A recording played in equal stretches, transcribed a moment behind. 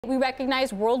We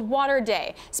recognize World Water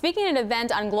Day. Speaking at an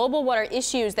event on global water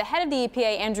issues, the head of the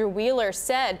EPA, Andrew Wheeler,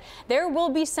 said there will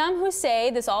be some who say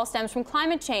this all stems from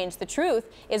climate change. The truth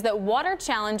is that water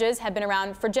challenges have been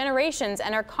around for generations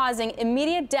and are causing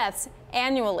immediate deaths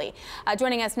annually.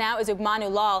 Joining us now is Upmanu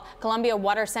Lall, Columbia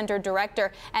Water Center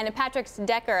Director, and Patrick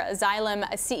Decker, Xylem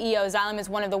CEO. Xylem is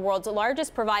one of the world's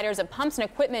largest providers of pumps and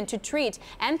equipment to treat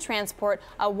and transport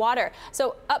water.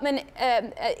 So, Upman,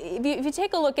 if you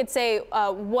take a look at, say,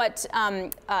 what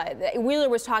Wheeler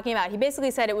was talking about, he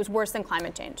basically said it was worse than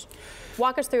climate change.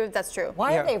 Walk us through if that's true.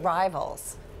 Why are they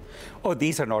rivals? Oh,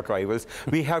 these are not rivals.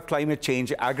 We have climate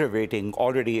change aggravating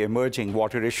already emerging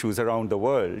water issues around the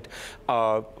world.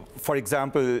 For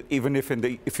example, even if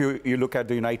you look at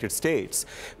the United States,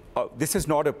 this is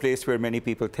not a place where many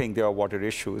people think there are water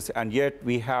issues, and yet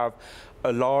we have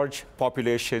a large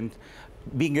population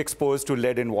being exposed to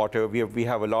lead in water. We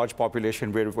have a large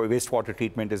population where wastewater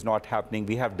treatment is not happening.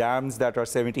 We have dams that are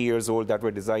 70 years old that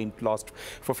were designed to last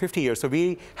for 50 years. So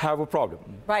we have a problem.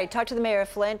 Right. Talk to the mayor of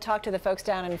Flint. Talk to the folks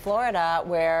down in Florida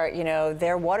where, you know,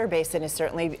 their water basin is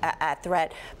certainly at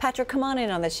threat. Patrick, come on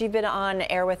in on this. You've been on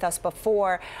air with us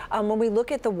before. When we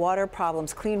look at the water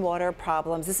problems, clean water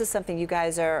problems, this is something you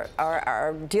guys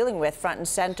are dealing with front and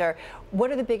center. What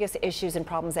are the biggest issues and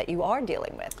problems that you are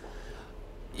dealing with?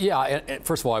 Yeah, and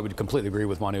first of all, I would completely agree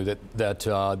with Manu that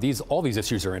all these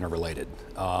issues are interrelated,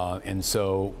 and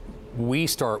so we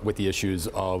start with the issues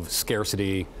of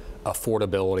scarcity,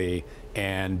 affordability,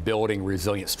 and building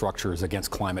resilient structures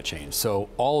against climate change. So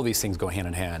all of these things go hand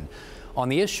in hand. On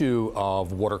the issue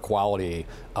of water quality,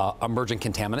 emerging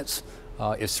contaminants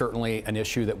is certainly an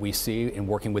issue that we see in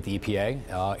working with the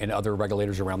EPA and other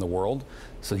regulators around the world.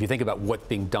 So if you think about what's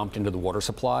being dumped into the water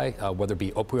supply, whether it be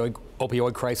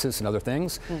opioid crisis and other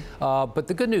things. But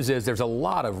the good news is there's a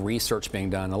lot of research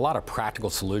being done, a lot of practical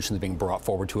solutions being brought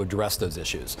forward to address those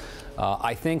issues.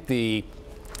 I think the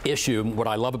issue, what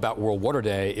I love about World Water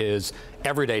Day is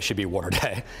every day should be Water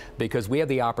Day because we have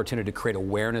the opportunity to create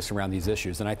awareness around these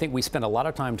issues. And I think we spend a lot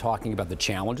of time talking about the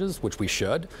challenges, which we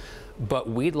should, but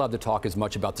we'd love to talk as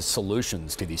much about the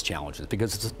solutions to these challenges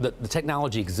because the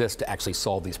technology exists to actually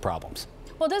solve these problems.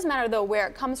 Well, it does matter, though, where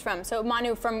it comes from. So,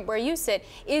 Manu, from where you sit,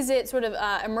 is it sort of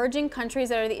emerging countries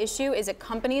that are the issue? Is it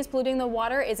companies polluting the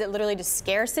water? Is it literally just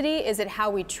scarcity? Is it how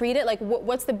we treat it? Like,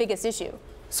 what's the biggest issue?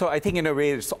 So I think in a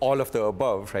way it's all of the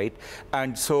above, right?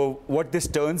 And so what this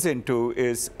turns into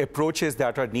is approaches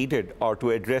that are needed are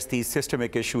to address these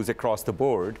systemic issues across the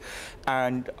board.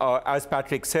 And as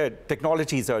Patrick said,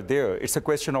 technologies are there. It's a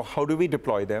question of how do we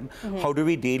deploy them, how do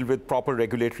we deal with proper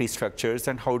regulatory structures,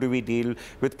 and how do we deal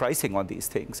with pricing on these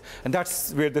things. And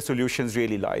that's where the solutions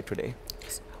really lie today.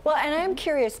 Well, and I'm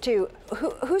curious too,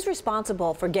 who's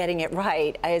responsible for getting it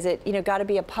right? Is it, you know, got to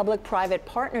be a public-private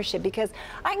partnership? Because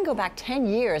I can go back 10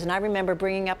 years and I remember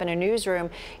bringing up in a newsroom,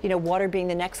 you know, water being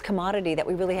the next commodity that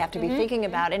we really have to be thinking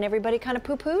about, and everybody kind of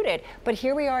poo-pooed it. But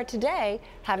here we are today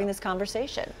having this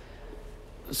conversation.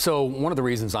 So one of the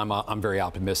reasons I'm very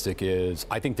optimistic is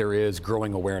I think there is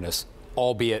growing awareness,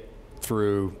 albeit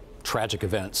through tragic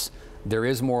events. There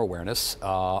is more awareness.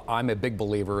 I'm a big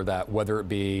believer that whether it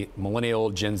be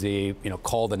millennial, Gen Z, you know,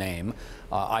 call the name,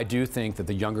 I do think that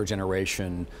the younger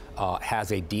generation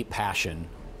has a deep passion,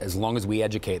 as long as we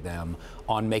educate them,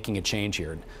 on making a change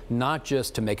here. Not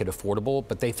just to make it affordable,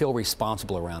 but they feel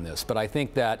responsible around this. But I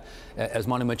think that, as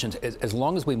Manu mentioned, as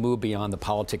long as we move beyond the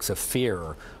politics of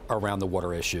fear around the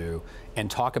water issue and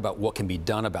talk about what can be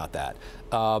done about that,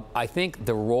 I think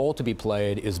the role to be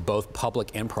played is both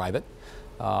public and private.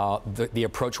 The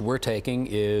approach we're taking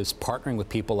is partnering with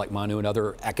people like Manu and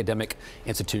other academic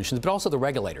institutions, but also the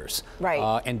regulators.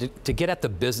 Right. And to get at the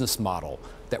business model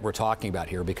that we're talking about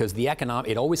here, because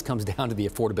it always comes down to the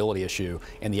affordability issue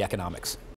and the economics.